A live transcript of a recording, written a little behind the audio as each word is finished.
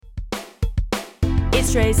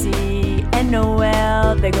It's Tracy and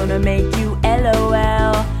Noel. They're gonna make you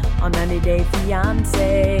LOL on 90 Day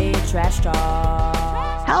Fiance Trash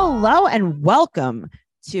Talk. Hello and welcome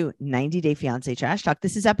to 90 Day Fiance Trash Talk.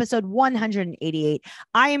 This is episode 188.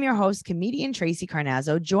 I am your host, comedian Tracy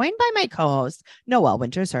Carnazzo, joined by my co-host, Noel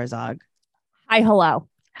Winters Herzog. Hi, hello.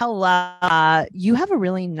 Hello. You have a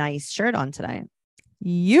really nice shirt on today.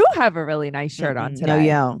 You have a really nice shirt on today. No,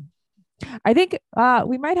 yeah. I think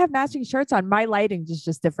we might have matching shirts on. My lighting is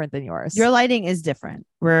just different than yours. Your lighting is different.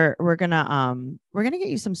 We're gonna get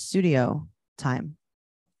you some studio time.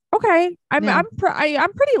 Okay. I'm Yeah.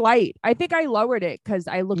 pretty light. I think I lowered it because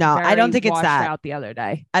I looked I don't think it's washed that. out the other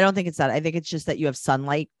day. I don't think it's that. I think it's just that you have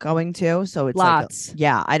sunlight going too. So it's Lots.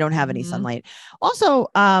 yeah, I don't have any Mhm. sunlight. Also,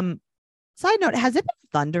 side note, has it been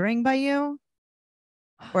thundering by you?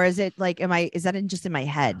 Or is it like, is that just in my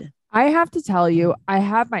head? I have to tell you, I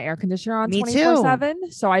have my air conditioner on Me too. 24/7,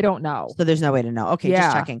 so I don't know. So there's no way to know. Okay, just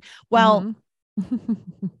Yeah. checking. Well, Mhm.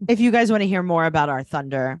 if you guys want to hear more about our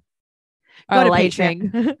thunder, go to lightning.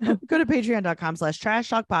 Patreon. Go to patreon.com/trash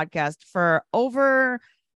talk podcast for over,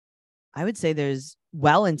 I would say there's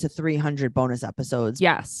well into 300 bonus episodes.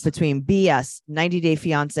 Yes. Between BS, 90 Day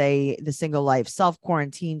Fiance, The Single Life, Self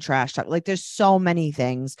Quarantine, Trash Talk. Like there's so many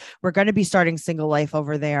things. We're going to be starting Single Life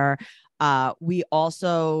over there. We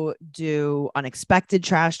also do Unexpected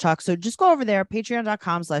Trash Talk. So just go over there,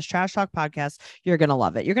 patreon.com/trash talk podcast. You're going to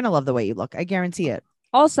love it. You're going to love the way you look. I guarantee it.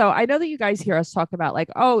 Also, I know that you guys hear us talk about like,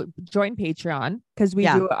 oh, join Patreon because we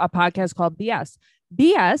do a podcast called BS.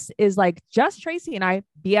 BS is like just Tracy and I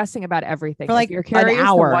BSing about everything. For like if you're curious an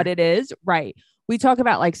hour. to what it is, right? We talk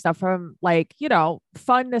about like stuff from like,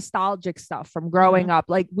 fun nostalgic stuff from growing up.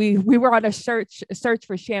 Like we were on a search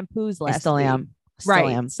for shampoos last I still week. am.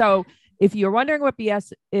 Right. So if you're wondering what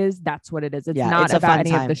BS is, that's what it is. It's not it's a about fun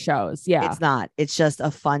any time. of the shows. Yeah, It's not. It's just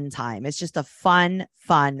a fun time. It's just a fun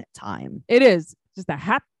time. it is just a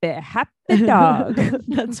happy dog.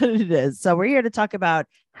 That's what it is. So we're here to talk about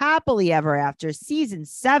Happily Ever After season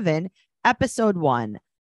 7, episode 1.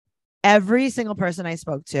 Every single person I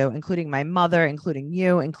spoke to, including my mother, including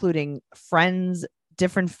you, including friends,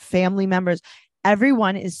 different family members,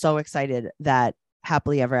 everyone is so excited that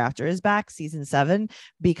Happily Ever After is back, season 7,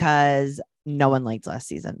 because no one liked last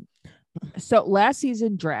season. So last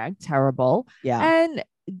season dragged terrible. Yeah. And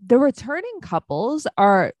the returning couples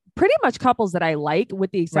are pretty much couples that I like,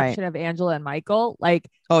 with the exception of Angela and Michael. Like,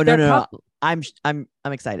 Oh, they're no. I'm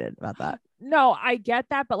excited about that. no, I get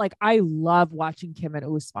that, but like I love watching Kim and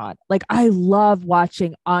Usman. Like I love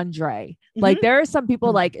watching Andre. Like there are some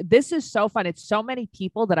people like this is so fun. It's so many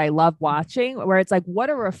people that I love watching, where it's like what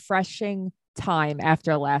a refreshing time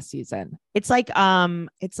after last season. It's like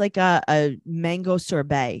a mango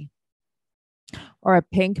sorbet. Or a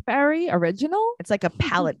Pinkberry original. It's like a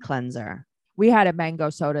palate cleanser. We had a mango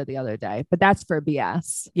soda the other day, but that's for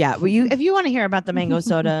BS. Yeah. Well, if you want to hear about the mango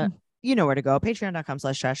soda, you know where to go.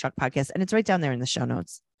 Patreon.com/trash talk podcast. And it's right down there in the show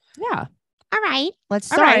notes. Yeah. All right.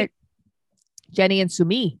 Let's All start. right. Jenny and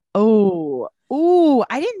Sumi. Oh,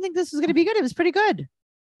 I didn't think this was going to be good. It was pretty good.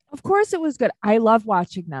 Of course it was good. I love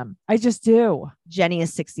watching them. I just do. Jenny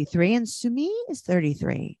is 63 and Sumi is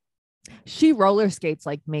 33. She roller skates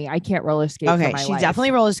like me. I can't roller skate. Okay. For my She life. definitely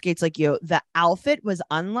roller skates like you. The outfit was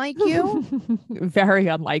unlike you. Very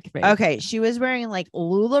unlike me. Okay. She was wearing like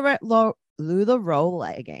LuLaRoe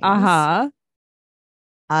leggings.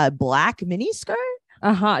 A black mini skirt.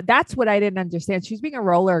 That's what I didn't understand. She's being a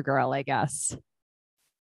roller girl, I guess.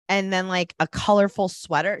 And then like a colorful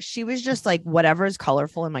sweater. She was just like, whatever is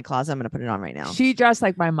colorful in my closet, I'm going to put it on right now. She dressed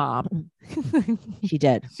like my mom. She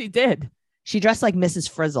did. She did. She dressed like Mrs.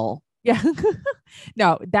 Frizzle. Yeah.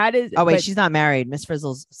 No, that is. Oh, wait, she's not married. Miss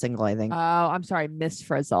Frizzle's single, I think. Oh, I'm sorry. Miss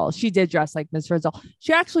Frizzle. She did dress like Miss Frizzle.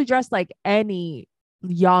 She actually dressed like any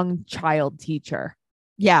young child teacher.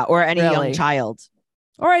 Yeah. Or any Really? young child.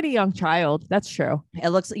 Or any young child. That's true. It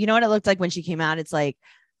looks, you know what it looked like when she came out? It's like,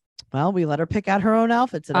 well, we let her pick out her own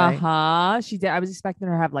outfit today. She did. I was expecting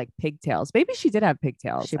her to have like pigtails. Maybe she did have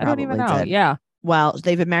pigtails. She I don't even probably know. did. Yeah. Well,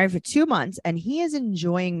 they've been married for 2 months and he is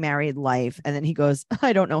enjoying married life. And then he goes,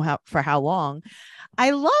 I don't know for how long. I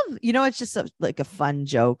love, it's just like a fun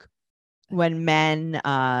joke when men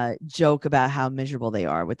joke about how miserable they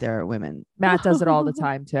are with their women. Matt does it all the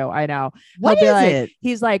time too. I know. What He'll be is like, it?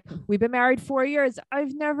 He's like, we've been married 4 years.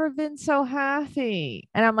 I've never been so happy.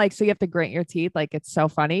 And I'm like, so you have to grit your teeth. Like, it's so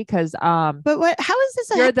funny. Cause But how is this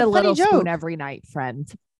you're the funny little joke? spoon every night,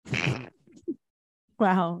 friend.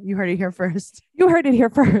 Wow. You heard it here first. You heard it here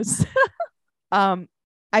first.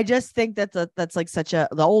 I just think that's like the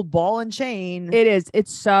old ball and chain. It is.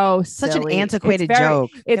 It's so Such silly. an antiquated It's joke.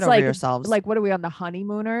 It's Get over like yourselves. Like, what are we on, the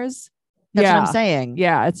honeymooners? That's what Yeah. I'm saying.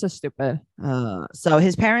 Yeah, it's so stupid. So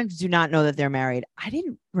his parents do not know that they're married. I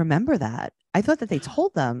didn't remember that. I thought that they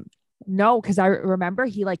told them. No, because I remember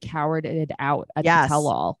he like cowered it out at Yes. the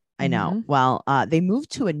tell-all. I know. Mhm. Well, they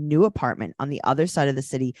moved to a new apartment on the other side of the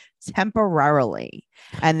city temporarily,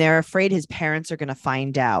 and they're afraid his parents are going to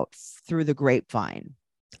find out through the grapevine.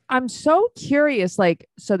 I'm so curious. Like,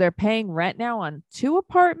 so they're paying rent now on 2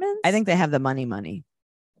 apartments? I think they have the money.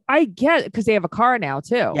 I get it because they have a car now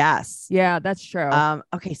too. Yes. Yeah, that's true.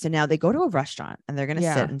 Okay, so now they go to a restaurant and they're going to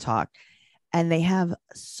Yeah. sit and talk, and they have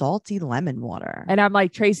salty lemon water. And I'm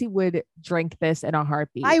like, Tracy would drink this in a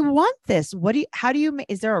heartbeat. I want this. How do you make?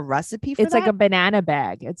 Is there a recipe for It's that? like a banana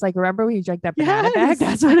bag. It's like, remember when you drank that banana Yes. bag?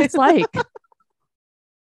 That's what it's like.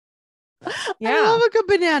 I Yeah. love a good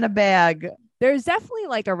banana bag. There's definitely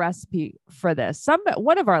like a recipe for this.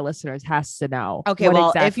 One of our listeners has to know. Okay, what well,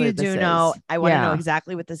 exactly if you this do know, is. I want to know Yeah.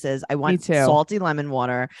 exactly what this is. I want too. salty lemon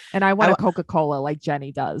water. And I want I a Coca-Cola like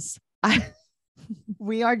Jenny does.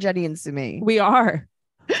 We are Jenny and Sumi. We are.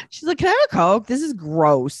 She's like, can I have a Coke? This is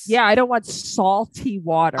gross. Yeah, I don't want salty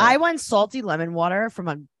water. I want salty lemon water from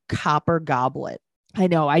a copper goblet. I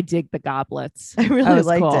know. I dig the goblets. I That really was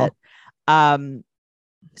liked cool. it.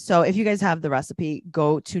 So if you guys have the recipe,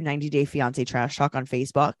 go to 90 Day Fiance Trash Talk on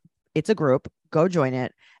Facebook. It's a group. Go join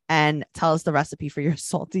it and tell us the recipe for your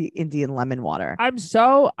salty Indian lemon water. I'm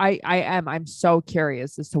so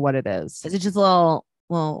curious as to what it is. Is it just a little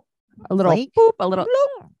A little flake? boop, a little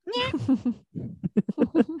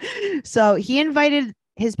So he invited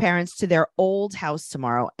his parents to their old house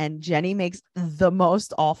tomorrow, and Jenny makes the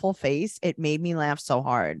most awful face. It made me laugh so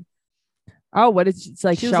hard. Oh, what is it's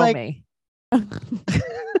like? She was Show like- me.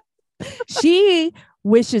 She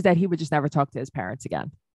wishes that he would just never talk to his parents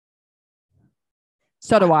again.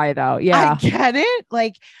 So do I, though. Yeah. I get it.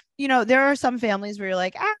 Like, there are some families where you're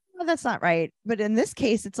like, no, that's not right. But in this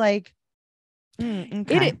case, it's like,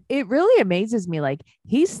 okay. It really amazes me. Like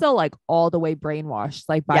he's still like all the way brainwashed,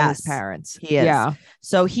 like by his Yes, parents. he is. Yeah.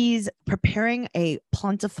 So he's preparing a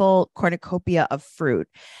plentiful cornucopia of fruit,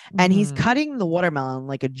 and he's Mhm. cutting the watermelon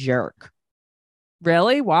like a jerk.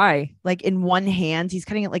 Really? Why? Like in one hand, he's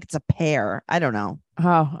cutting it like it's a pear. I don't know.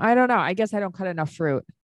 Oh, I don't know. I guess I don't cut enough fruit.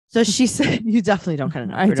 So she said, you definitely don't cut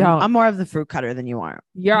enough I fruit. don't. I'm more of the fruit cutter than you are.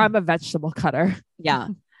 I'm a vegetable cutter. Yeah.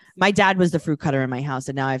 My dad was the fruit cutter in my house,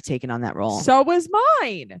 and now I've taken on that role. So was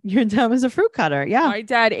mine. Your dad was a fruit cutter. Yeah. My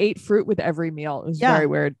dad ate fruit with every meal. It was Yeah. very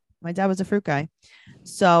weird. My dad was a fruit guy.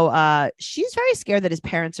 So she's very scared that his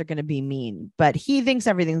parents are going to be mean, but he thinks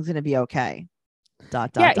everything's going to be okay.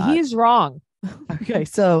 Dot. He's wrong. Okay.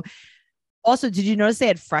 So also, did you notice they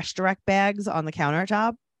had Fresh Direct bags on the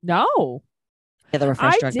countertop? No. Yeah, there were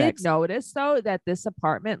Fresh I Direct did bags. notice though that this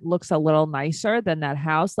apartment looks a little nicer than that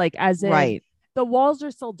house. Like as in Right. the walls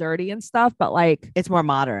are still dirty and stuff, but like It's more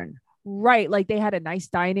modern. right, like they had a nice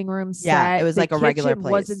dining room set. Yeah, it was The like a regular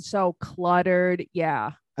kitchen wasn't place. so cluttered.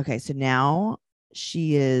 Yeah. Okay. So now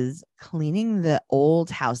she is cleaning the old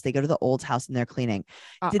house. They go to the old house and they're cleaning.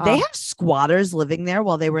 Did they have squatters living there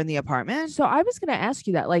while they were in the apartment? So I was gonna ask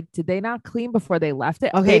you that. Like, did they not clean before they left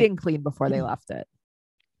it? Okay. They didn't clean before they left it.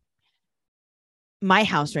 My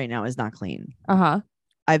house right now is not clean. Uh-huh.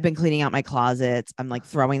 I've been cleaning out my closets. I'm like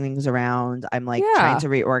throwing things around. I'm like Yeah. trying to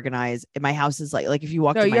reorganize. And my house is like if you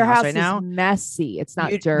walk No, to my your house house right now, is messy. It's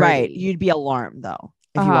not you'd, dirty. right? You'd be alarmed though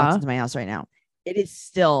if you walked Uh-huh. into my house right now. It is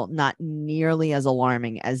still not nearly as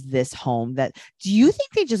alarming as this home. Do you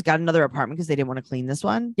think they just got another apartment because they didn't want to clean this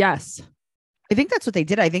one? Yes. I think that's what they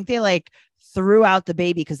did. I think they like threw out the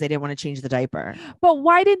baby because they didn't want to change the diaper But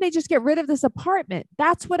why didn't they just get rid of this apartment?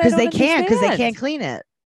 That's what I because don't they can't understand. clean it.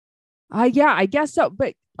 Yeah, I guess so.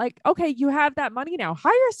 But like, okay, you have that money now.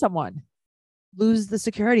 Hire someone. Lose the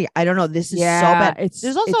security. I don't know. This is so Yeah, bad. it's-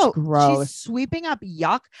 There's it's also gross. she's sweeping up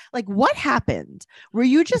yuck. Like what happened? Were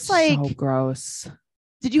you just It's like? so gross.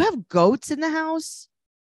 Did you have goats in the house?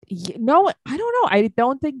 No, I don't know. I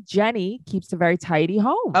don't think Jenny keeps a very tidy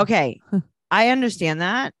home. Okay, I understand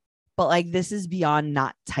that, but like this is beyond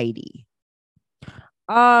not tidy.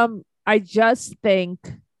 I just think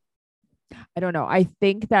I don't know. I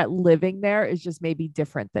think that living there is just maybe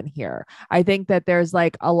different than here. I think that there's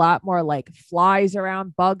like a lot more like flies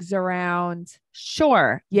around, bugs around.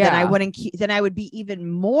 Sure. Then I Yeah. wouldn't keep. Then I would be even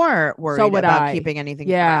more worried would about I. keeping anything.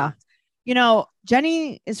 Yeah. around.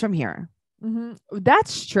 Jenny is from here. Mhm.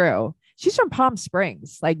 That's true. She's from Palm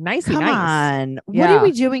Springs. Like nicey Come nice. on. What Yeah. are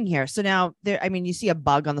we doing here? So now there, I mean, you see a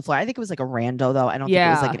bug on the floor. I think it was like a rando though. I don't think it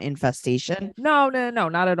was like Yeah. an infestation. No,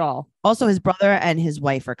 not at all. Also, his brother and his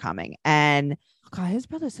wife are coming. And God, his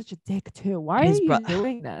brother's such a dick too. Why His are you bro-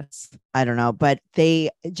 doing this? I don't know, but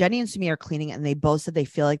Jenny and Sumi are cleaning and they both said they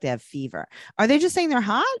feel like they have fever. Are they just saying they're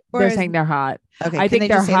hot? They're saying they're hot. okay. I can think they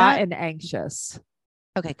they're just say hot that? and anxious.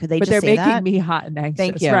 Okay. Could they But just they're say making that? me hot and anxious.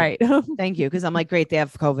 Thank you. Right. Thank you. Cause I'm like, great. They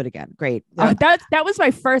have COVID again. Great. That was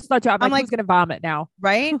my first thought. I'm I'm like, like- who's gonna vomit now?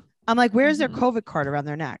 Right. I'm like, where's their Mhm. COVID card around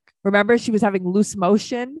their neck? Remember, she was having loose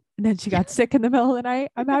motion, and then she got sick in the middle of the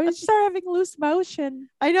night. She started having loose motion.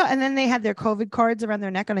 I know. And then they had their COVID cards around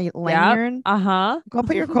their neck on a lanyard. Uh Go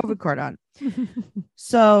put your COVID card on. huh.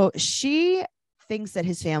 So she thinks that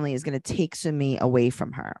his family is going to take Sumi away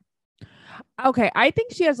from her. Okay, I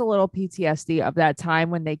think she has a little PTSD of that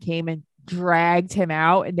time when they came and dragged him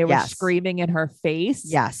out, and they were Yes. screaming in her face.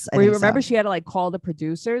 Yes. I Where you think so. remember she had to like call the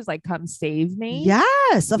producers, like, come save me.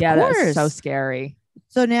 Yes, of yeah, course. that's so scary.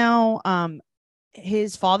 So now,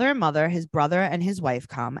 his father and mother, his brother and his wife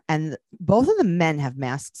come, and both of the men have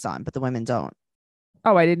masks on, but the women don't.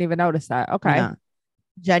 Oh, I didn't even notice that. Okay. Yeah.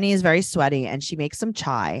 Jenny is very sweaty, and she makes some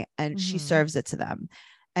chai, and she Mhm. serves it to them.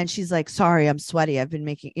 And she's like, "Sorry, I'm sweaty. I've been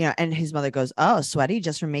making, you know." And his mother goes, "Oh, sweaty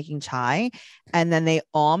just from making chai." And then they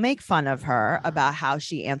all make fun of her about how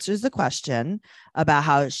she answers the question, about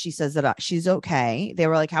how she says that she's okay. They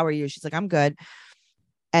were like, "How are you?" She's like, "I'm good."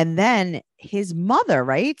 And then his mother,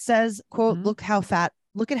 right, says, "Quote, Mhm. look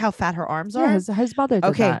at how fat her arms Yeah, are." his mother did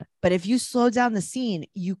Okay, that. but if you slow down the scene,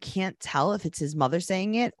 you can't tell if it's his mother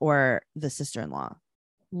saying it or the sister-in-law.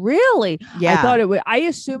 Really? Yeah. I thought it would. I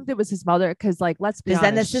assumed it was his mother because, like, let's be 'Cause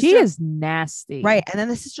then the honest, she sister- is nasty. Right. And then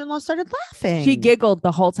the sister-in-law started laughing. She giggled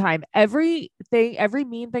the whole time. Every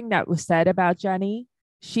mean thing that was said about Jenny,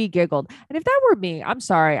 she giggled. And if that were me, I'm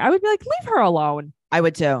sorry, I would be like, leave her alone. I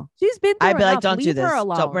would too. She's been through I'd be like, enough. don't do Leave this. her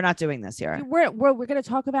alone. Don't, we're not doing this here. We're gonna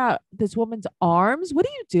talk about this woman's arms. What are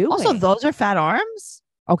you doing? Also, those are fat arms.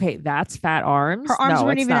 okay, that's fat arms. Her arms No,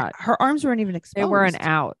 weren't it's even not. her arms weren't even exposed. They weren't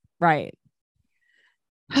out. Right.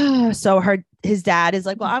 So his dad is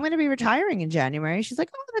like, "Well, I'm going to be retiring in January." She's like,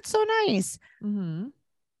 "Oh, that's so nice." Mm-hmm.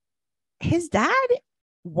 His dad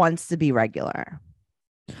wants to be regular.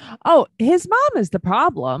 Oh, his mom is the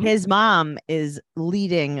problem. His mom is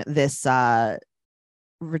leading this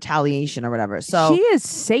retaliation or whatever. So she is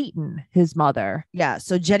Satan, his mother. yeah,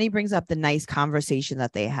 so Jenny brings up the nice conversation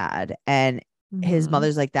that they had, and his Mhm.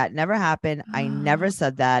 mother's like, "That never happened. I never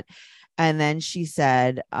said that." And then she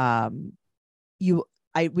said,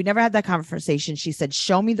 we never had that conversation." She said,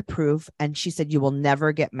 "Show me the proof." And she said, "You will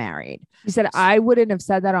never get married." She said, I wouldn't have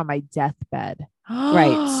said that on my deathbed.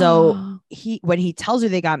 Right. So when he tells her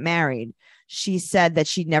they got married, she said that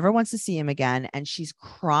she never wants to see him again. And she's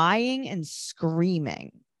crying and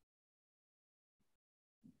screaming.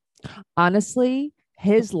 honestly,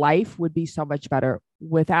 his life would be so much better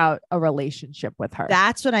without a relationship with her.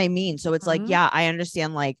 That's what I mean. So it's like, Mhm. yeah, I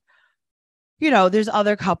understand. Like, there's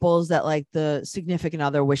other couples that like the significant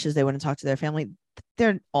other wishes they wouldn't talk to their family.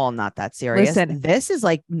 They're all not that serious. Listen. This is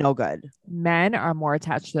like no good. Men are more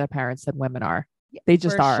attached to their parents than women are. They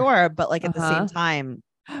just For are. sure. But like at the Uh-huh. same time,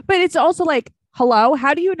 But it's also like, hello,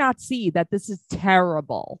 how do you not see that this is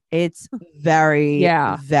terrible? it's very,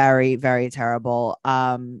 Yeah. very, very terrible.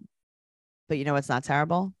 But you know what's not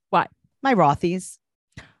terrible? What? My Rothies.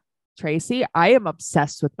 Tracy, I am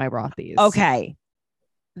obsessed with my Rothies. Okay.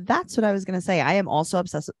 That's what I was going to say. I am also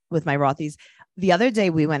obsessed with my Rothies. The other day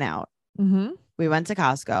we went out. Mm-hmm. We went to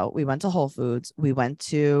Costco. We went to Whole Foods. We went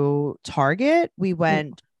to Target. We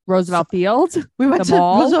went Roosevelt Field. we went The to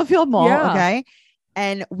mall? Roosevelt Field Mall. Yeah. Okay.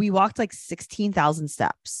 And we walked like 16,000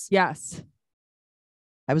 steps. Yes.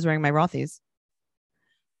 I was wearing my Rothies.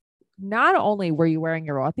 Not only were you wearing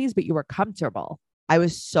your Rothies, but you were comfortable. I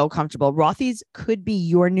was so comfortable. Rothy's could be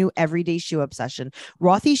your new everyday shoe obsession.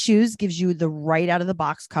 Rothy shoes gives you the right out of the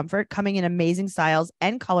box comfort, coming in amazing styles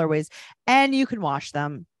and colorways, and you can wash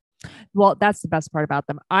them. Well, that's the best part about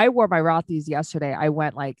them. I wore my Rothy's yesterday. I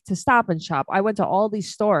went like to Stop and Shop. I went to all these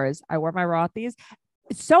stores. I wore my Rothy's.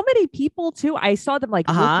 So many people too. I saw them like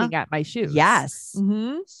Uh-huh. looking at my shoes. Yes.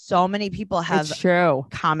 Mm-hmm. So many people have It's true.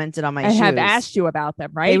 commented on my I shoes. have asked you about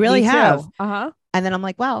them, right? They really Me too. have. Uh-huh. And then I'm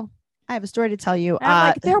like, well, I have a story to tell you. And I'm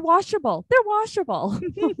like, they're washable. They're washable.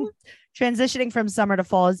 Transitioning from summer to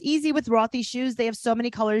fall is easy with Rothy shoes. They have so many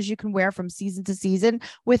colors you can wear from season to season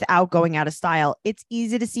without going out of style. It's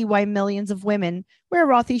easy to see why millions of women wear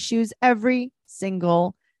Rothy shoes every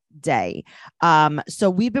single day. So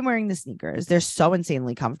we've been wearing the sneakers. They're so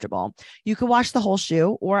insanely comfortable. You can wash the whole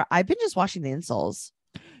shoe, or I've been just washing the insoles.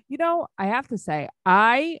 You know, I have to say,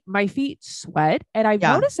 my feet sweat, and I've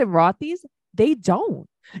Yeah. noticed in Rothy's, they don't.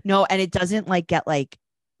 No, and it doesn't like get like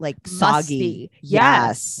soggy. Musty.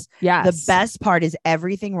 Yes. The best part is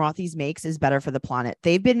everything Rothy's makes is better for the planet.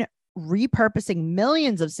 They've been repurposing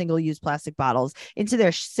millions of single-use plastic bottles into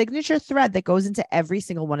their signature thread that goes into every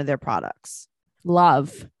single one of their products.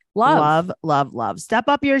 Love. Step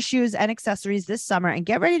up your shoes and accessories this summer and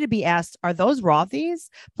get ready to be asked, are those Rothy's?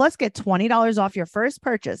 Plus get $20 off your first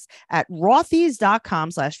purchase at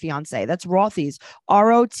rothys.com/fiance. That's Rothy's,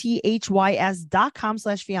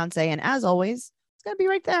 ROTHYS.com/fiance. And as always, it's going to be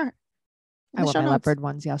right there. I wore my leopard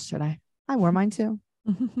ones yesterday. I wore mine too.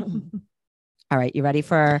 All right. You ready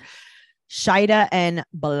for Shaida and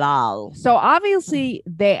Bilal? So obviously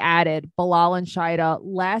they added Bilal and Shaida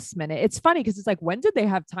last minute. It's funny because it's like, when did they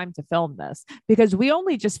have time to film this? Because we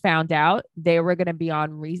only just found out they were going to be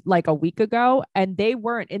on like a week ago, and they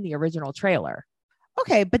weren't in the original trailer.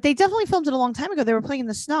 Okay, but they definitely filmed it a long time ago. They were playing in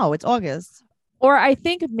the snow. It's August. Or I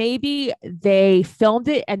think maybe they filmed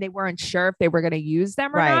it and they weren't sure if they were going to use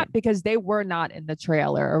them or not, because they were not in the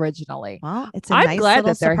trailer originally. Well, it's a I'm nice glad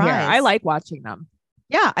that they're surprise. here. I like watching them.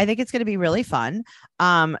 Yeah, I think it's going to be really fun.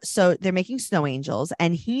 So they're making snow angels,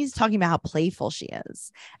 and he's talking about how playful she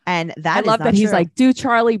is, and that I is love not that he's true. like, do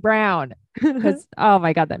Charlie Brown, because oh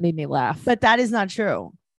my god, that made me laugh. But that is not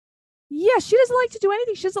true. Yeah, she doesn't like to do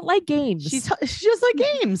anything. She doesn't like games. She just like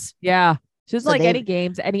games. Yeah, she doesn't So like any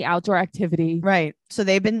games, any outdoor activity. Right. So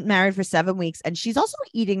they've been married for 7 weeks, and she's also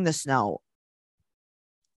eating the snow.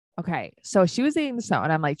 Okay, so she was eating the snow,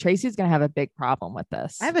 and I'm like, Tracy's gonna have a big problem with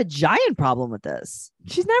this. I have a giant problem with this.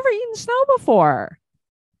 She's never eaten snow before.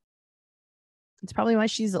 It's probably why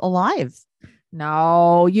she's alive.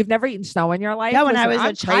 No, you've never eaten snow in your life? Yeah, when I Listen, was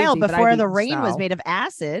I'm a child, crazy, but before I've the eaten rain was snow. made of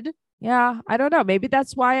acid. Yeah, I don't know. Maybe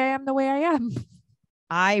that's why I am the way I am.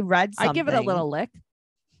 I read something. I give it a little lick.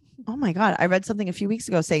 Oh my God. I read something a few weeks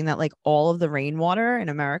ago saying that like all of the rainwater in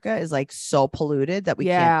America is like so polluted that we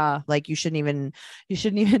can't, like, you shouldn't even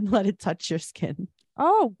let it touch your skin.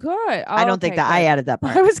 Oh, good. I don't think that I added that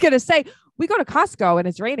part. I was going to say, we go to Costco and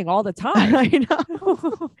it's raining all the time. I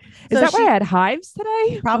know. Is So that why I had hives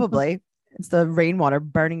today? Probably. It's the rainwater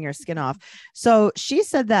burning your skin off. So she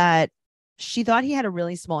said that she thought he had a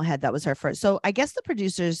really small head. That was her first. So I guess the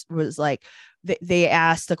producers was like, they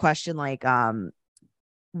asked the question like,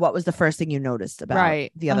 what was the first thing you noticed about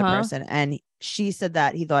the other person? And she said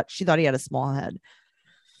that she thought he had a small head.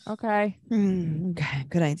 Okay. Okay.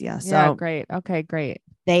 Good idea. So yeah, great. Okay, great.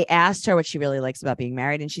 they asked her what she really likes about being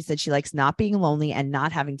married, and she said she likes not being lonely and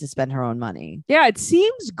not having to spend her own money. Yeah, it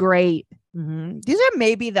seems great. These are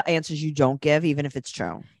maybe the answers you don't give, even if it's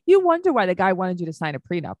true. You wonder why the guy wanted you to sign a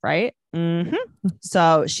prenup, right?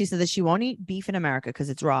 So she said that she won't eat beef in America because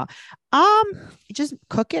it's raw. Just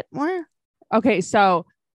cook it more. Okay, so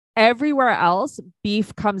everywhere else,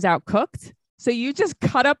 beef comes out cooked. So you just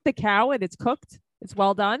cut up the cow and it's cooked. It's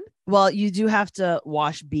well done. Well, you do have to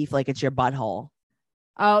wash beef like it's your butthole.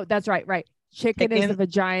 Oh, that's right. Right. Chicken is the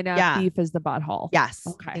vagina. Yeah. Beef is the butthole. Yes.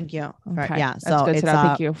 Okay. Thank you. Okay. Yeah. That's So good it's to know.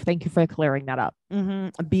 Thank you. Thank you for clearing that up.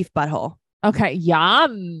 a beef butthole. Okay.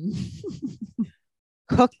 Yum.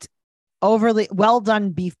 Cooked, overly well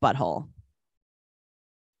done beef butthole.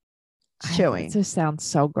 Chewy. It just sounds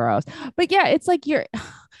so gross. But yeah, it's like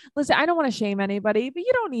listen, I don't want to shame anybody, but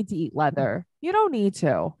you don't need to eat leather. You don't need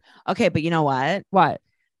to. Okay, but you know what? What?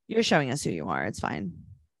 You're showing us who you are. It's fine.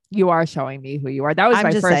 You are showing me who you are. That was I'm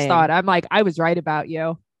my just first saying. thought. I'm like, I was right about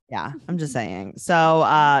you. Yeah, I'm just saying.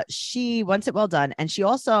 So she wants it well done, and she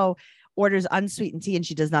also orders unsweetened tea, and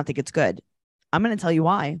she does not think it's good. I'm going to tell you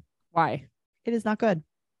why. Why? It is not good.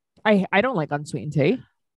 I don't like unsweetened tea.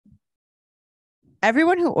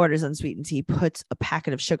 Everyone who orders unsweetened tea puts a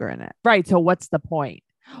packet of sugar in it. Right. So what's the point?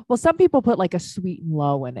 Well, some people put like a sweet and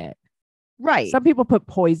low in it. Right. Some people put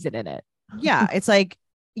poison in it. Yeah, it's like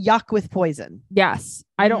yuck with poison. Yes.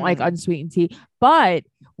 I don't like unsweetened tea. But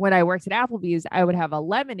when I worked at Applebee's, I would have a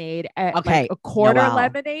lemonade, like a quarter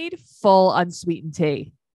lemonade, full unsweetened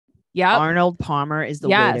tea. Yeah. Arnold Palmer is the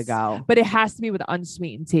way to go. But it has to be with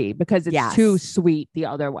unsweetened tea because it's too sweet the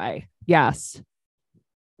other way. Yes.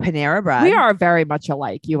 Panera Bread. We are very much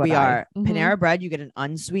alike. You and We I. are. Panera Bread, you get an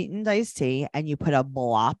unsweetened iced tea and you put a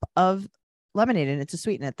blop of lemonade in it to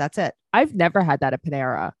sweeten it. That's it. I've never had that at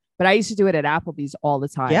Panera, but I used to do it at Applebee's all the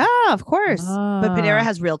time. Yeah, of course. But Panera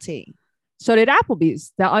has real tea. So did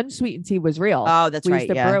Applebee's. The unsweetened tea was real. Oh, that's we right.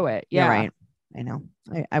 used to brew it. Yeah. You're right. I know.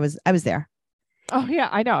 I was there. Oh yeah,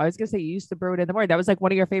 I know. I was gonna say you used to brew it in the morning. That was like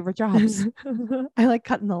one of your favorite jobs. I like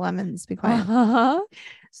cutting the lemons. Be quiet.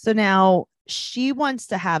 So now she wants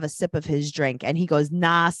to have a sip of his drink, and he goes,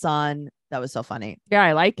 "Nah, son." That was so funny. Yeah,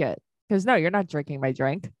 I like it. Because no, you're not drinking my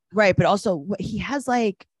drink. Right. But also he has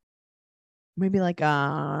like maybe like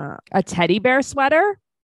A teddy bear sweater.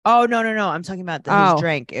 oh no. I'm talking about his Oh.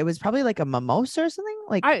 drink. It was probably like a mimosa or something.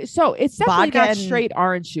 Like So it's definitely vodka not and- straight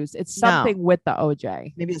orange juice. It's No. something with the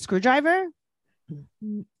OJ. maybe a screwdriver.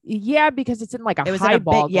 Yeah, because it's in like a It was in a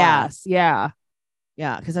highball big- yeah. glass. Yeah.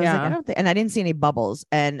 Yeah. Because I was like, Yeah. I don't think, and I didn't see any bubbles.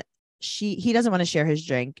 And he doesn't want to share his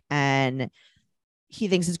drink, and he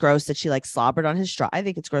thinks it's gross that she like slobbered on his straw. I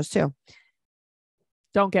think it's gross too.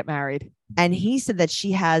 Don't get married. And he said that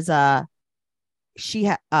she has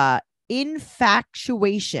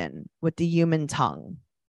infatuation with the human tongue.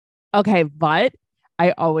 Okay, but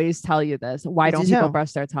I always tell you this. Why I don't do people too.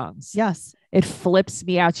 brush their tongues? Yes. It flips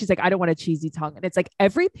me out. She's like, I don't want a cheesy tongue. And it's like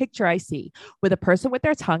every picture I see with a person with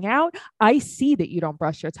their tongue out, I see that you don't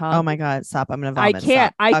brush your tongue. Oh my God. Stop. I'm going to I vomit.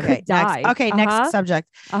 can't. Stop. I Okay, could die. Next. Okay. Next subject.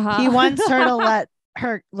 Uh-huh. He wants her to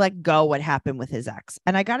let go what happened with his ex.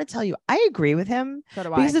 And I got to tell you, I agree with him So do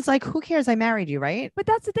because I. it's like, who cares? I married you, right? But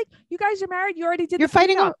that's the thing. You guys are married. You already did. You're the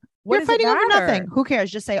fighting prenup. What You're does it fighting over matter? nothing. Who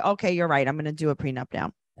cares? Just say, okay, you're right. I'm going to do a prenup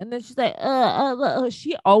now. And then she's like,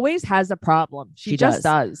 she always has a problem. She just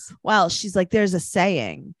does. Well, she's like, there's a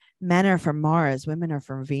saying, men are from Mars, women are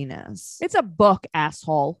from Venus. It's a book,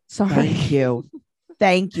 asshole. Sorry. Thank you.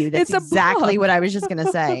 Thank you. That's It's a exactly book. what I was just going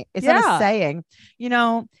to say. It's not Yeah. a saying. You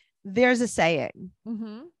know, there's a saying.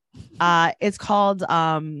 Mhm. It's called The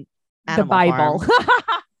Animal Bible. Farm.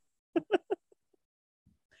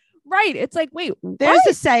 Right. It's like, wait, There's what?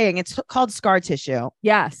 a saying. It's called scar tissue.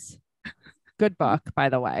 Yes. Good book, by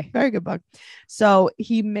the way. Very good book. So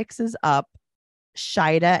he mixes up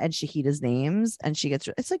Shida and Shahida's names, and she gets.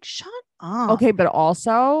 It's like, shut up. Okay, but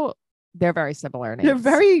also they're very similar names. They're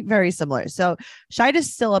very, very similar. So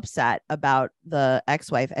Shida's still upset about the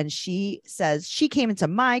ex-wife, and she says she came into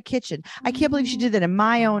my kitchen. I can't believe she did that in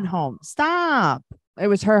my own home. Stop. It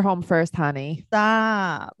was her home first, honey.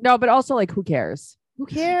 Stop. No, but also like, who cares? Who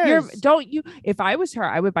cares? If I was her,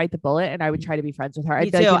 I would bite the bullet and I would try to be friends with her. Me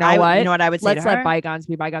I'd be like, too. you know what? You know what I would say Let's to her? let bygones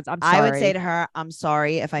be bygones. I'm sorry. I would say to her, I'm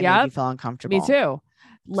sorry if I made Yep. you feel uncomfortable. Me too.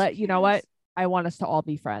 You know what? I want us to all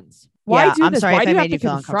be friends. Why Yeah, do I'm this? sorry Why if do I you have made to you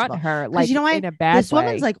feel confront uncomfortable. her like you know what? in a bad This way?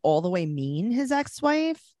 woman's like all the way mean, his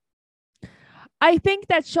ex-wife. I think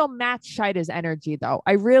that she'll match Shida's energy though.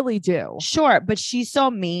 I really do. Sure, but she's so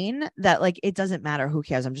mean that like it doesn't matter. Who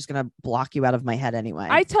cares? I'm just gonna block you out of my head anyway.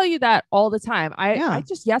 I tell you that all the time. Yeah. I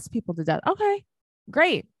just yes people to death. Okay.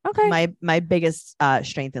 Great. Okay. my biggest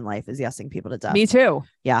strength in life is yesing people to death. Me too.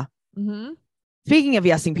 Yeah. Mm-hmm. Speaking of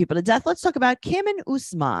yesing people to death, let's talk about Kim and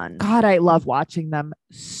Usman. God, I love watching them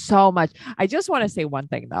so much. I just want to say one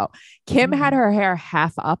thing though. Kim had her hair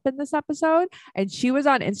half up in this episode, and she was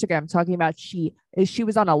on Instagram talking about she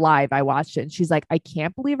was on a live. I watched it, and she's like, I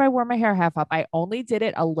can't believe I wore my hair half up. I only did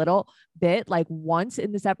it a little bit, like once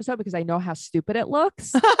in this episode, because I know how stupid it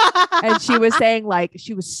looks. And she was saying like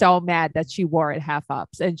she was so mad that she wore it half up,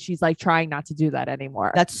 and she's like trying not to do that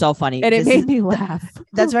anymore. That's so funny. And it made me laugh.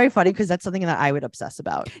 That's very funny because that's something that I would obsess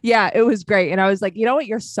about. Yeah, it was great. And I was like, you know what?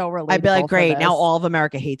 You're so relatable. I'd be like, for great. Now this." all of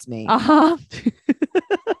America hates me. Uh-huh.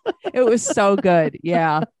 It was so good.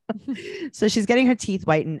 Yeah. So she's getting her teeth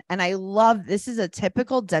whitened. And I love this is a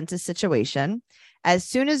typical dentist situation. As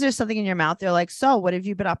soon as there's something in your mouth, they're like, so what have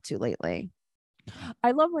you been up to lately?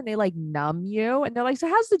 I love when they like numb you and they're like, so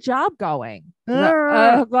how's the job going?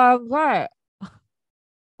 Why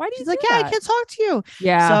do you She's do like, yeah, that? I can't talk to you.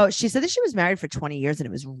 Yeah. So she said that she was married for 20 years and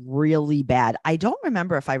it was really bad. I don't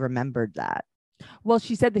remember if I remembered that. Well,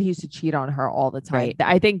 she said that he used to cheat on her all the time. Right.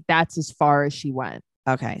 I think that's as far as she went.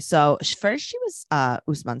 Okay. So first she was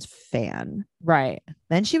Usman's fan. Right.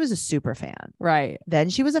 Then she was a super fan. Right. Then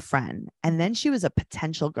she was a friend. And then she was a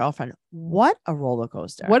potential girlfriend. What a roller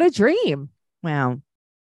coaster. What a dream. Wow.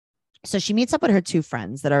 So she meets up with her two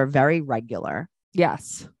friends that are very regular.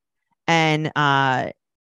 Yes. And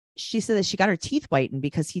she said that she got her teeth whitened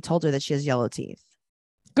because he told her that she has yellow teeth.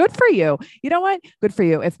 Good for you. You know what? Good for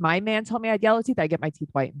you. If my man told me I had yellow teeth, I'd get my teeth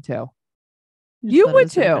whitened too. You thought it would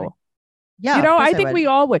was very funny. too. Yeah. You know, of course I think would. we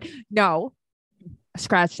all would. No,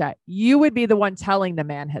 scratch that. You would be the one telling the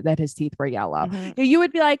man that his teeth were yellow. Mhm. You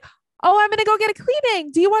would be like, oh, I'm going to go get a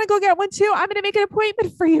cleaning. Do you want to go get one too? I'm going to make an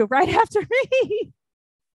appointment for you right after me.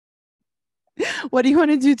 What do you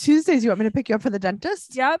want to do Tuesdays? You want me to pick you up for the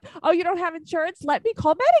dentist? Yep. Oh, you don't have insurance? Let me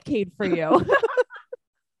call Medicaid for you.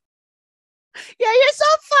 Yeah, you're so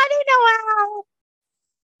funny, Noelle.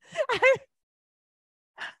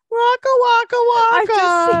 Waka waka I've waka.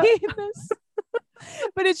 just seen this.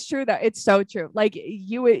 But it's true though. It's so true. Like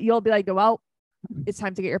you'll be like, well, it's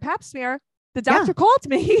time to get your pap smear. The Yeah. doctor called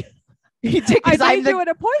me. I Because made you an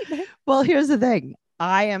appointment. Well, here's the thing.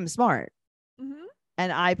 I am smart. Mhm.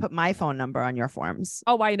 and I put my phone number on your forms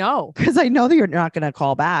Oh, I know. because I know that you're not going to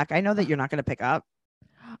call back. I know that you're not going to pick up.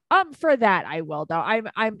 For that I will though.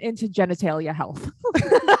 I'm into genitalia health.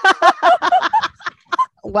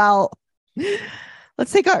 Well,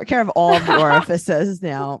 let's take care of all of the orifices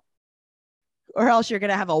now, or else you're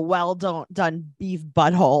going to have a done beef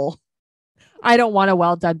butthole. I don't want a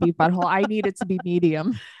well done beef butthole. I need it to be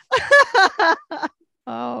medium.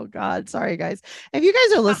 Oh God. Sorry guys. If you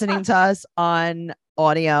guys are listening to us on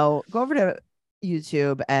audio, go over to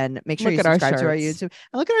YouTube and make sure Look you at our subscribe to our shirts. YouTube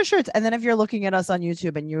and look at our shirts. And then if you're looking at us on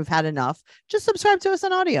YouTube and you've had enough, just subscribe to us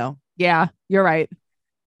on audio. Yeah, you're right.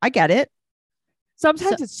 I get it.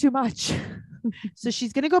 Sometimes it's too much. So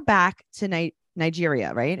she's going to go back to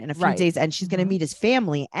Nigeria, right? In a few Right. days, and she's going to Mhm. meet his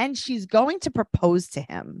family and she's going to propose to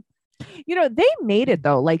him. They made it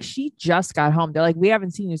though. Like she just got home. They're like, we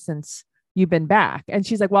haven't seen you since you've been back. And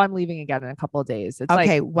she's like, well, I'm leaving again in a couple of days. It's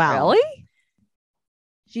Okay. like, Wow. really?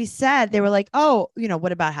 She said, they were like, oh,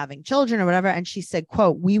 what about having children or whatever? And she said,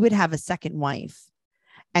 quote, we would have a second wife.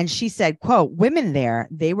 And she said, quote, women there,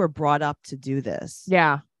 they were brought up to do this.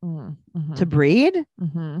 Yeah. Mhm. To breed.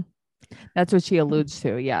 Mhm. That's what she alludes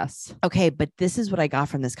to. Yes. Okay. But this is what I got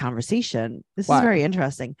from this conversation. This What? is very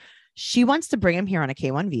interesting. She wants to bring him here on a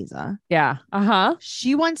K-1 visa. Yeah. Uh-huh.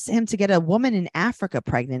 She wants him to get a woman in Africa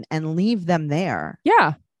pregnant and leave them there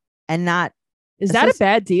Yeah. and not. Is that a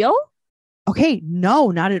bad deal? Okay. No,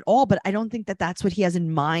 not at all. But I don't think that that's what he has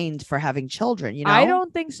in mind for having children. I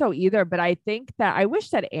don't think so either. But I think that I wish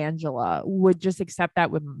that Angela would just accept that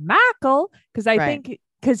with Michael, because I Right. think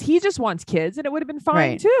because he just wants kids and it would have been fine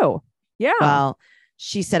Right. too. Yeah. Well,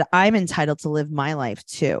 she said, I'm entitled to live my life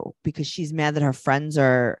too, because she's mad that her friends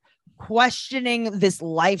are questioning this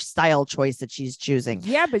lifestyle choice that she's choosing.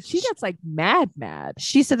 Yeah, but she gets like mad.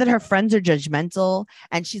 She said that her friends are judgmental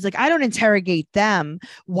and she's like, I don't interrogate them.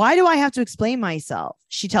 Why do I have to explain myself?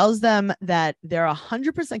 She tells them that they're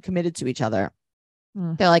 100% committed to each other.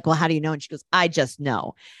 Hmm. They're like, well, how do you know? And she goes, I just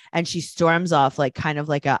know. And she storms off like kind of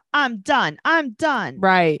like I'm done.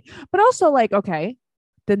 Right. But also like, okay,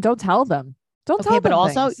 then don't tell them. Don't tell Okay, them. but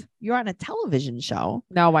also things. you're on a television show.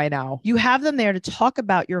 No, I know. You have them there to talk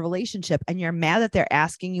about your relationship and you're mad that they're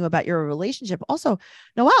asking you about your relationship. Also,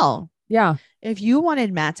 Noelle, Yeah. if you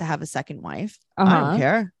wanted Matt to have a second wife, I Uh-huh. don't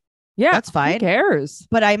care. Yeah. That's Who fine. cares?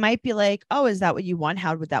 But I might be like, oh, is that what you want?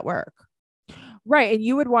 How would that work? Right. And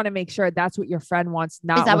you would want to make sure that's what your friend wants,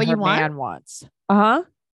 not that what what you her want? man wants. Uh-huh.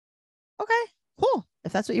 Okay, cool.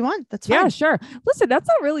 If that's what you want, that's fine. Yeah, sure. Listen, that's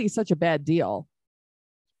not really such a bad deal.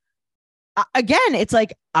 Again, it's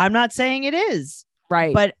like, I'm not saying it is,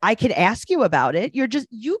 Right. but I could ask you about it.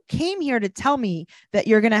 You came here to tell me that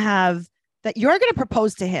you're going to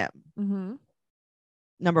propose to him. Mhm.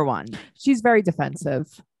 Number one. She's very defensive.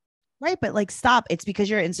 Right. But like, stop. It's because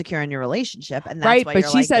you're insecure in your relationship. And that's Right. why But you're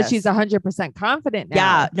she like says this. she's 100% confident now.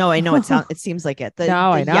 Yeah. No, I know. It seems like it. The,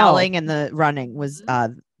 No, I the know. yelling and the running was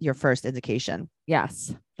your first indication.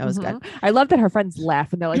 Yes. That was good. Mhm. I love that her friends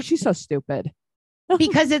laugh and they're like, she's so stupid.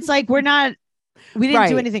 Because it's like, we didn't do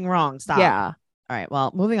Right. anything wrong. Stop. Yeah. All right.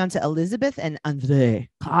 Well, moving on to Elizabeth and Andre.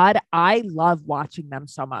 God, I love watching them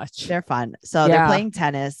so much. They're fun. So they're Yeah. playing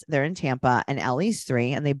tennis. They're in Tampa and Ellie's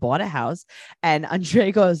 3 and they bought a house. And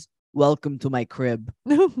Andre goes, welcome to my crib.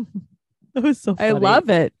 That was so funny. I love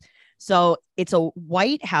it. So it's a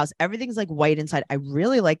white house. Everything's like white inside. I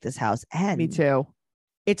really like this house. And Me too.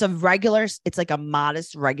 it's like a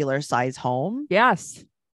modest, regular size home. Yes.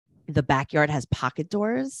 The backyard has pocket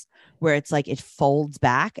doors where it's like it folds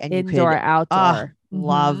back and Indoor, you could outdoor.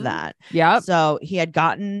 love Mhm. that. Yep. So he had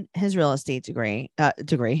gotten his real estate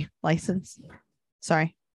degree license.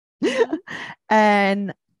 Sorry.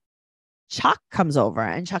 And Chuck comes over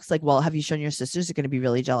and Chuck's like, well, have you shown your sisters? They're going to be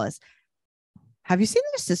really jealous. Have you seen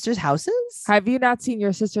their sisters' houses? Have you not seen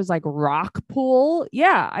your sister's like rock pool?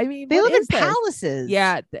 Yeah. I mean, They what live in is this? palaces.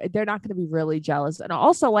 Yeah, they're not going to be really jealous. And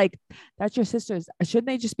also, like, that's your sisters. Shouldn't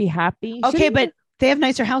they just be happy? Okay, Shouldn't but they have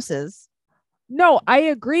nicer houses. no, I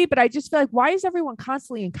agree. But I just feel like, why is everyone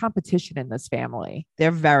constantly in competition in this family?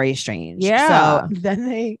 They're very strange. Yeah. So then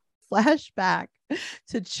they flash back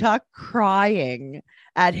to Chuck crying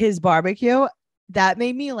at his barbecue. That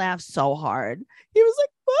made me laugh so hard. He was like,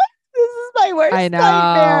 what? This is my worst I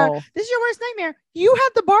nightmare. know. This is your worst nightmare. You had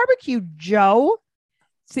the barbecue, Joe.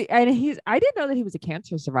 See, and I didn't know that he was a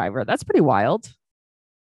cancer survivor. That's pretty wild.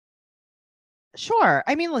 Sure.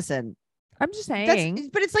 I mean, listen, I'm just saying.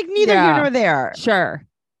 but it's like neither Yeah. here nor there. Sure.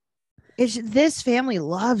 This family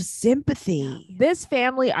loves sympathy. This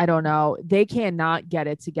family, I don't know. They cannot get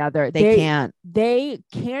it together. They can't. They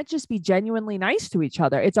can't just be genuinely nice to each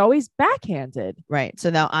other. It's always backhanded. Right. So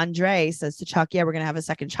now Andre says to Chuck, yeah, we're going to have a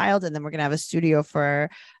second child and then we're going to have a studio for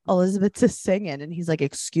Elizabeth to sing in. And he's like,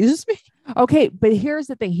 excuse me? Okay. But here's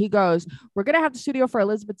the thing. He goes, we're going to have the studio for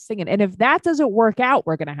Elizabeth singing. And if that doesn't work out,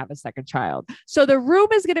 we're going to have a second child. So the room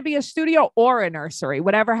is going to be a studio or a nursery,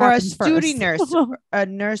 whatever happens or a studio first. nurse, a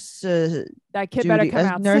nurse. That kid better come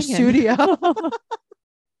out nurse singing. studio.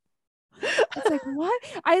 It's like, what?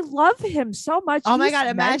 I love him so much. Oh my He's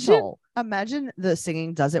God. mental. Imagine the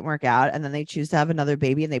singing doesn't work out and then they choose to have another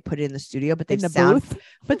baby and they put it in the studio, but In they've the booth.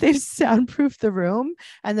 but they've soundproofed the room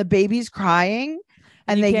and the baby's crying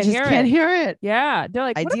and You they can't just hear can't it. hear it. Yeah. They're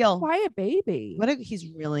like, Ideal. what a quiet baby. He's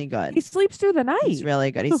really good. He sleeps through the night. He's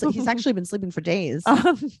really good. He's actually been sleeping for days.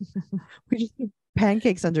 Um, We just put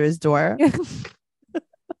pancakes under his door.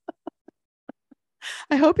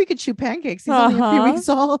 I hope he could chew pancakes. He's only a few Uh-huh. weeks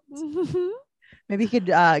old. Maybe he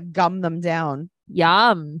could gum them down.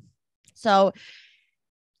 Yum. So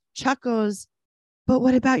Chuck goes, but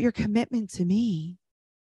what about your commitment to me?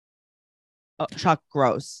 Oh, Chuck,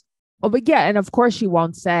 gross. Oh, but yeah, and of course she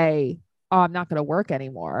won't say, "Oh, I'm not going to work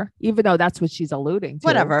anymore," even though that's what she's alluding to.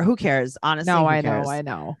 Whatever. Who cares? Honestly, No, who I cares?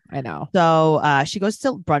 know. So she goes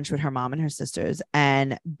to brunch with her mom and her sisters,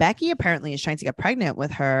 and Becky apparently is trying to get pregnant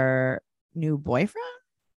with her new boyfriend.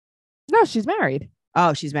 No, she's married.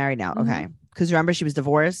 Oh, she's married now. Mhm. Okay. Because remember, she was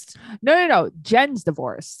divorced. No. Jen's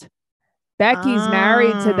divorced. Becky's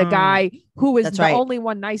married to the guy who was That's the right. only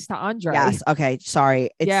one nice to Andre. Yes. Okay. Sorry.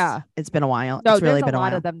 Yeah. It's been a while. No, It's really there's been a a lot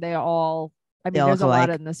while. of them. They all, I They mean, all there's look a lot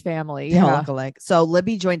alike. in this family. They all Yeah. look alike. So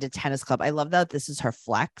Libby joined a tennis club. I love that this is her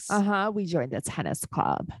flex. We joined a tennis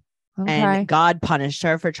club. Okay. And God punished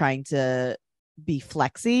her for trying to be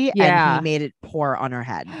flexy. And Yeah. he made it pour on her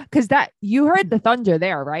head. Because that you heard the thunder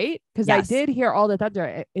there, right? Because I Yes. did hear all the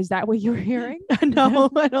thunder. Is that what you were hearing? No,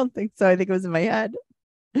 I don't think so. I think it was in my head.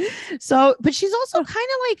 So, but she's also kind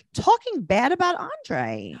of like talking bad about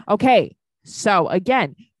Andre. Okay. So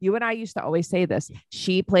again, you and I used to always say this.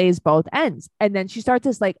 She plays both ends. And then she starts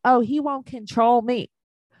this like, oh, he won't control me.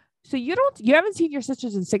 So you haven't seen your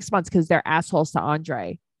sisters in 6 months because they're assholes to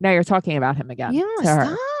Andre. Now you're talking about him again. Yeah, to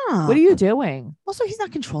her. stop. What are you doing? Also, he's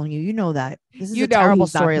not controlling you. You know that. This is You a know terrible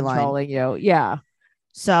he's not storyline. controlling you. Yeah.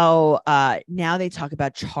 So now they talk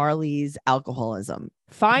about Charlie's alcoholism.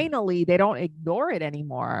 Finally, they don't ignore it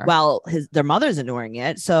anymore. Well, their mother's ignoring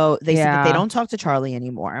it. So they said that they Yeah. don't talk to Charlie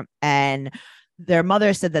anymore. And their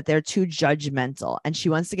mother said that they're too judgmental and she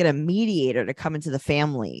wants to get a mediator to come into the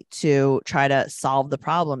family to try to solve the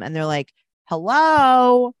problem. And they're like,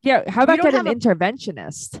 hello, yeah. How we about don't get have an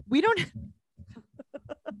interventionist? we don't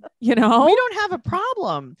You know, we don't have a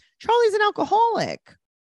problem. Charlie's an alcoholic.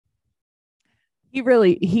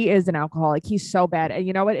 he is an alcoholic. He's so bad. And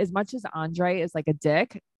you know what? As much as Andre is like a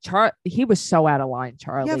dick, he was so out of line,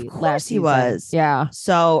 Charlie. Yeah, of course last he season. was. Yeah.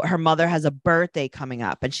 So her mother has a birthday coming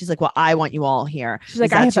up and she's like, well, I want you all here. She's like,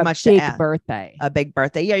 Is I that have too a much to big ask? birthday. A big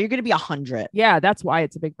birthday. Yeah, you're going to be 100. Yeah, that's why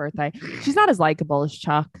it's a big birthday. She's not as likable as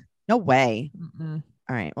Chuck. No way. Mm-mm.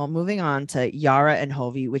 All right. Well, moving on to Yara and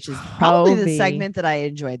Hovey, which is probably the Hovey. segment that I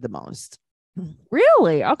enjoyed the most.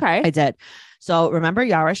 Really? Okay. I did. So remember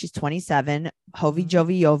Yara, she's 27. Hovey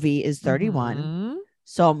Jovi Yovi is 31. Mhm.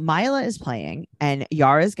 So Mila is playing and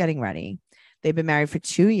Yara is getting ready. They've been married for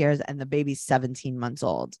 2 years and the baby's 17 months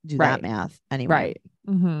old. Do that Right. math. Anyway. Right.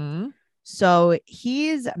 Mm-hmm. So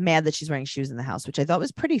he's mad that she's wearing shoes in the house, which I thought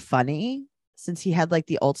was pretty funny since he had like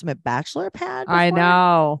the ultimate bachelor pad. I before.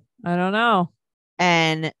 know. I don't know.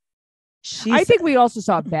 And she's, I think we also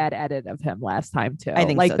saw a bad edit of him last time too. I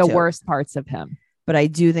think like so, the too. worst parts of him. but I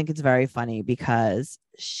do think it's very funny because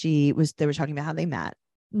they were talking about how they met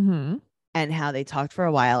Mm-hmm. and how they talked for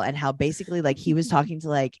a while and how basically like he was talking to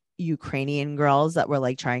like Ukrainian girls that were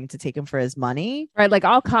like trying to take him for his money. Right. Like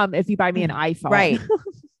I'll come if you buy me an iPhone. Right.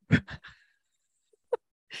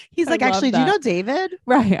 He's I like, love actually, do you that. know David?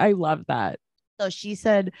 Right. I love that. So she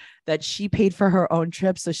said that she paid for her own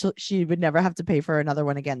trip. So she would never have to pay for another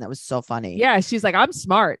one again. That was so funny. Yeah. She's like, I'm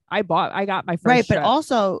smart. I got my first Right. But trip.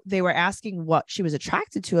 also they were asking what she was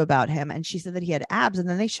attracted to about him. And she said that he had abs. And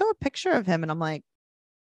then they show a picture of him. And I'm like,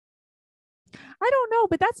 I don't know,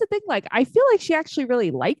 but that's the thing. Like, I feel like she actually really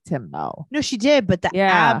liked him though. no, she did. But the Yeah.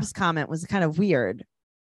 abs comment was kind of weird.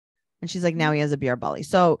 And she's like, now he has a beer belly.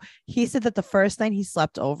 So he said that the first night he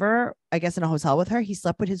slept over, I guess in a hotel with her, he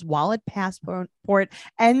slept with his wallet, passport,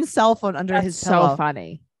 and cell phone under That's his so pillow.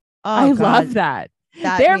 funny. Oh, I God. love that.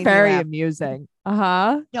 That They're made me very laugh. amusing.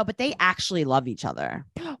 Uh-huh. No, but they actually love each other.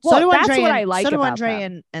 Well, so do that's Andre what and, I like so do about Andre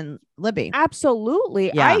them. and Libby.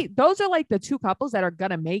 Absolutely. Yeah. Those are like the two couples that are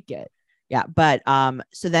gonna make it. Yeah. But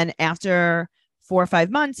so then after 4 or 5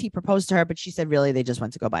 months, he proposed to her, but she said really they just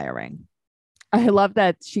went to go buy a ring. I love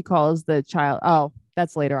that she calls the child. Oh,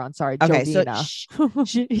 that's later on. Sorry. Okay. Jovina.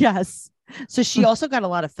 So yes. So she also got a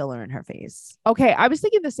lot of filler in her face. Okay. I was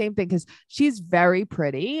thinking the same thing because she's very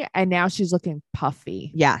pretty and now she's looking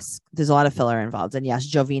puffy. Yes. There's a lot of filler involved. And yes,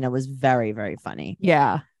 Jovina was very, very funny.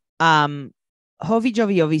 Yeah. Hovi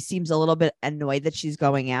Joviovi seems a little bit annoyed that she's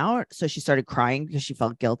going out. So she started crying because she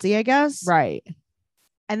felt guilty, I guess. Right.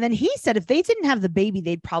 And then he said if they didn't have the baby,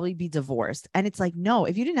 they'd probably be divorced. And it's like, no,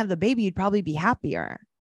 if you didn't have the baby, you'd probably be happier.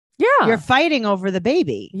 Yeah. You're fighting over the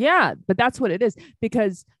baby. Yeah. But that's what it is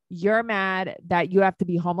because you're mad that you have to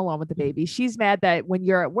be home alone with the baby. She's mad that when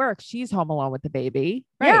you're at work, she's home alone with the baby.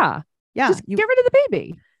 Right. Yeah. Yeah. Just get rid of the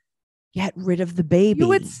baby. Get rid of the baby. You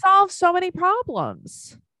would solve so many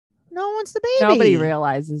problems. No one wants the baby. Nobody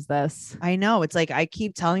realizes this. I know. It's like I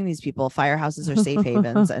keep telling these people firehouses are safe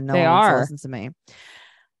havens and no They one wants to are. listen to me.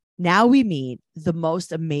 Now we meet the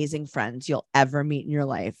most amazing friends you'll ever meet in your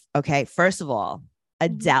life. Okay. First of all,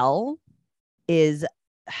 Adele is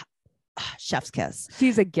chef's kiss.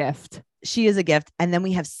 She's a gift. She is a gift. And then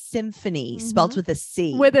we have Symphony spelled with a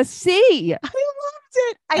C. With a C. I loved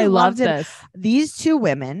it. I loved loved it. this. These two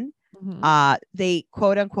women, Mhm. they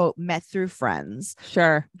quote unquote met through friends.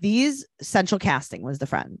 Sure. These Central Casting was the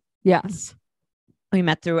friend. Yes. We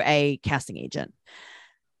met through a casting agent.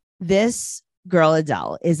 This girl,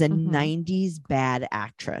 Adele, is a Mhm. 90s bad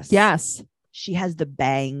actress. Yes. She has the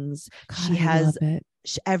bangs. She God, I has love it.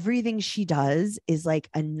 everything she does is like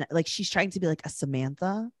she's trying to be like a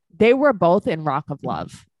Samantha. They were both in Rock of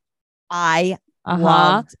Love. I Uh-huh.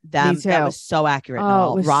 loved them. Me That too. was so accurate. Oh,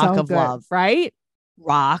 Noel. it was Rock so of good, Love. right?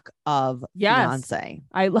 Rock of Yes. Beyonce.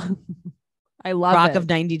 I love. I love Rock it. of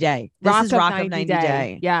 90 Day. This is Rock of 90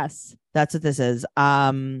 Day. Yes. That's what this is.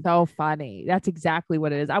 So funny. That's exactly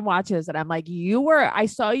what it is. I'm watching this and I'm like, I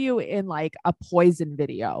saw you in like a Poison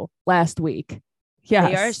video last week. Yes.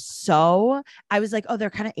 They are so, I was like, oh, they're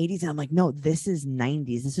kind of 80s. And I'm like, no, this is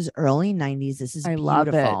 90s. This is early 90s. This is I love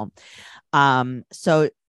it. beautiful. So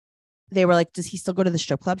they were like, does he still go to the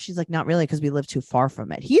strip club? She's like, not really, because we live too far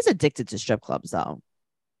from it. He's addicted to strip clubs, though.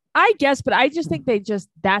 I guess, but I just think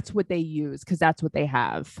that's what they use because that's what they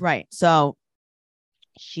have. Right. So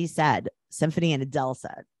she said, Symphony and Adele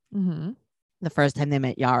said, Mm-hmm. the first time they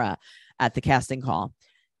met Yara at the casting call,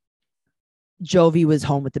 Jovi was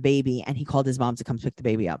home with the baby and he called his mom to come pick the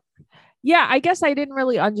baby up. Yeah, I guess I didn't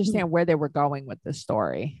really understand where they were going with the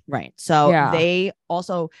story. Right. So Yeah. they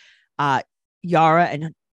also, Yara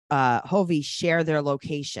and Hovi share their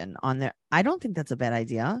location on their. I don't think that's a bad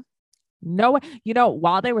idea. No,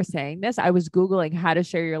 while they were saying this, I was Googling how to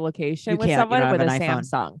share your location You with can't. You someone don't with a have an iPhone.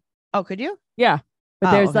 Samsung. Oh, could you? Yeah. But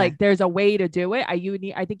Oh, there's okay. there's a way to do it. I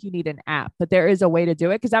think you need an app, but there is a way to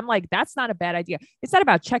do it. Cause I'm like, that's not a bad idea. It's not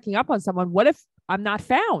about checking up on someone. What if I'm not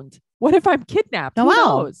found? What if I'm kidnapped? Who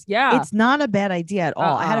Noelle, knows? Yeah. It's not a bad idea at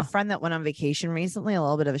all. I had a Uh-uh. friend that went on vacation recently, a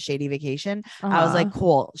little bit of a shady vacation. I was like,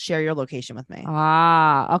 cool, share your location with me.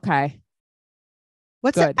 Okay.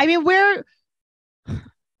 What's it? good. I mean, Where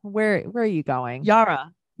are you going?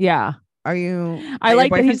 Yara, Yeah. are you? I at your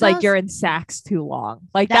like that he's boyfriend's like, house? you're in Saks too long.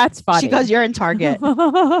 Like, that's funny. She goes, you're in Target.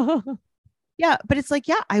 no, Yeah, but it's like,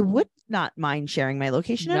 yeah, I would not mind sharing my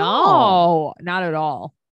location at all. not at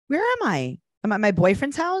all. Where am I? I'm at my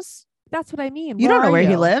boyfriend's house. That's what I mean. You don't know are where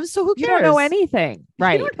he you? lives, so who You cares? don't know anything.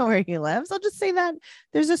 Right. You don't know where he lives. I'll just say that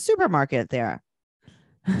there's a supermarket there.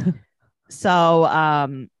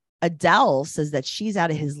 So Adele says that she's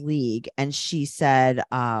out of his league, and she said,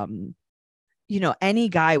 any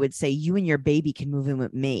guy would say you and your baby can move in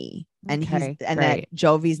with me, and Okay, that great.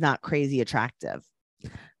 Jovi's not crazy attractive.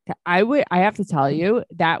 I have to tell you,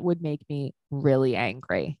 that would make me really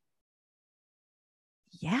angry.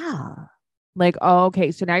 Yeah. Like, oh,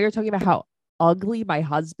 okay. So now you're talking about how ugly my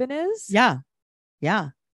husband is? Yeah. Yeah.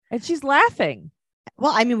 And she's laughing.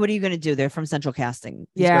 Well, I mean, what are you going to do? They're from Central Casting.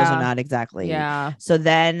 These girls Yeah. are not exactly. Yeah. So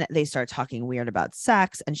then they start talking weird about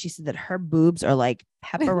sex. And she said that her boobs are like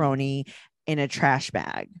pepperoni in a trash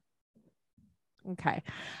bag. Okay.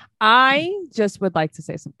 I just would like to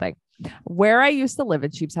say something. Where I used to live in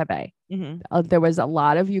Sheepshead Bay, there was a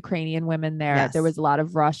lot of Ukrainian women there. Yes. There was a lot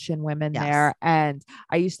of Russian women Yes. there. And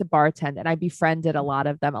I used to bartend and I befriended a lot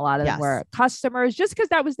of them. A lot of them Yes. were customers just because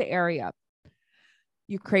that was the area.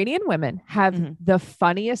 Ukrainian women have Mhm. the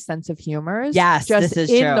funniest sense of humor. Yes, just this is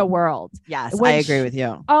in true. the world. Yes, When I agree with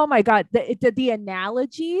you. Oh my God. The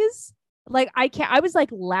analogies, Like I was like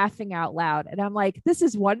laughing out loud and I'm like, this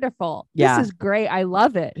is wonderful. Yeah. This is great. I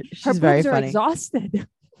love it. Her She's very boobs are funny. exhausted.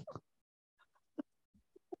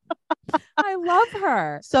 I love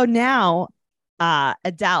her. So now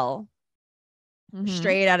Adele, Mhm.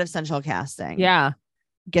 straight out of Central Casting, Yeah.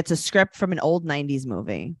 gets a script from an old 90s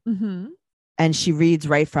movie. Mm-hmm. And she reads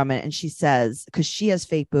right from it. And she says, because she has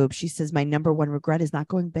fake boobs, she says, my number one regret is not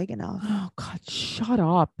going big enough. Oh God, shut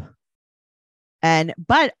up.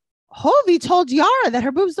 But Hovey told Yara that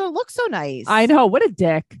her boobs don't look so nice. I know. What a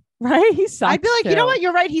dick. Right? He sucks. I'd be like, you know too. what?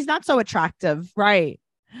 You're right. He's not so attractive. Right.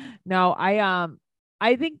 No,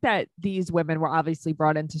 I think that these women were obviously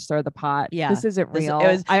brought in to stir the pot. Yeah. This isn't real.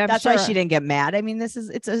 That's why she didn't get mad. I mean, it's a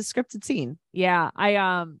scripted scene. Yeah.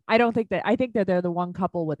 I don't think that, I think that they're the one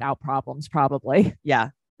couple without problems, probably. Yeah.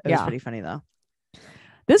 It was Yeah. pretty funny though.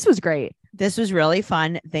 This was great. This was really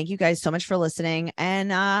fun. Thank you guys so much for listening.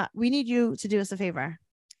 And we need you to do us a favor.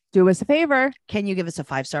 Do us a favor. Can you give us a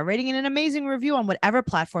 5-star rating and an amazing review on whatever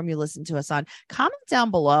platform you listen to us on? Comment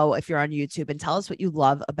down below if you're on YouTube and tell us what you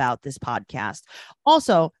love about this podcast.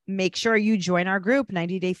 Also, make sure you join our group,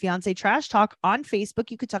 90 Day Fiancé Trash Talk, on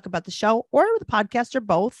Facebook. You could talk about the show or the podcast or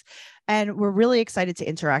both. And we're really excited to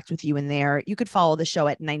interact with you in there. You could follow the show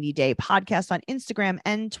at 90 Day Podcast on Instagram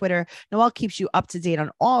and Twitter. Noelle keeps you up to date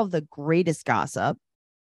on all of the greatest gossip.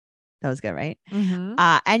 That was good, right? Mm-hmm.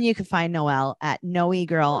 And you can find Noelle at Noe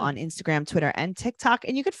Girl on Instagram, Twitter, and TikTok.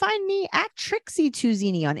 And you can find me at Trixie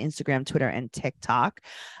Tuzini on Instagram, Twitter, and TikTok.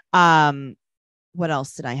 What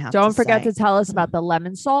else did I have? Don't forget say? to tell us about the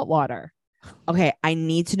lemon salt water. Okay, I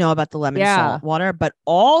need to know about the lemon Yeah. salt water, but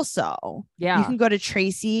also Yeah. you can go to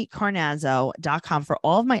tracycarnazzo.com for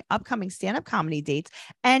all of my upcoming stand-up comedy dates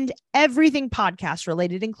and everything podcast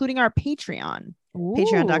related, including our Patreon.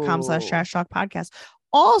 Patreon.com/Trash Talk Podcast.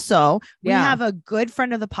 Also, we Yeah. have a good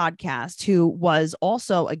friend of the podcast who was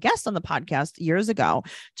also a guest on the podcast years ago,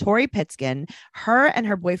 Tori Pitskin. Her and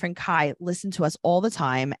her boyfriend Kai listen to us all the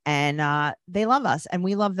time, and they love us, and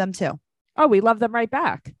we love them too. Oh, we love them right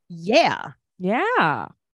back. Yeah. Yeah.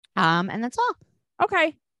 And that's all.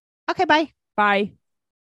 Okay. Okay, bye. Bye.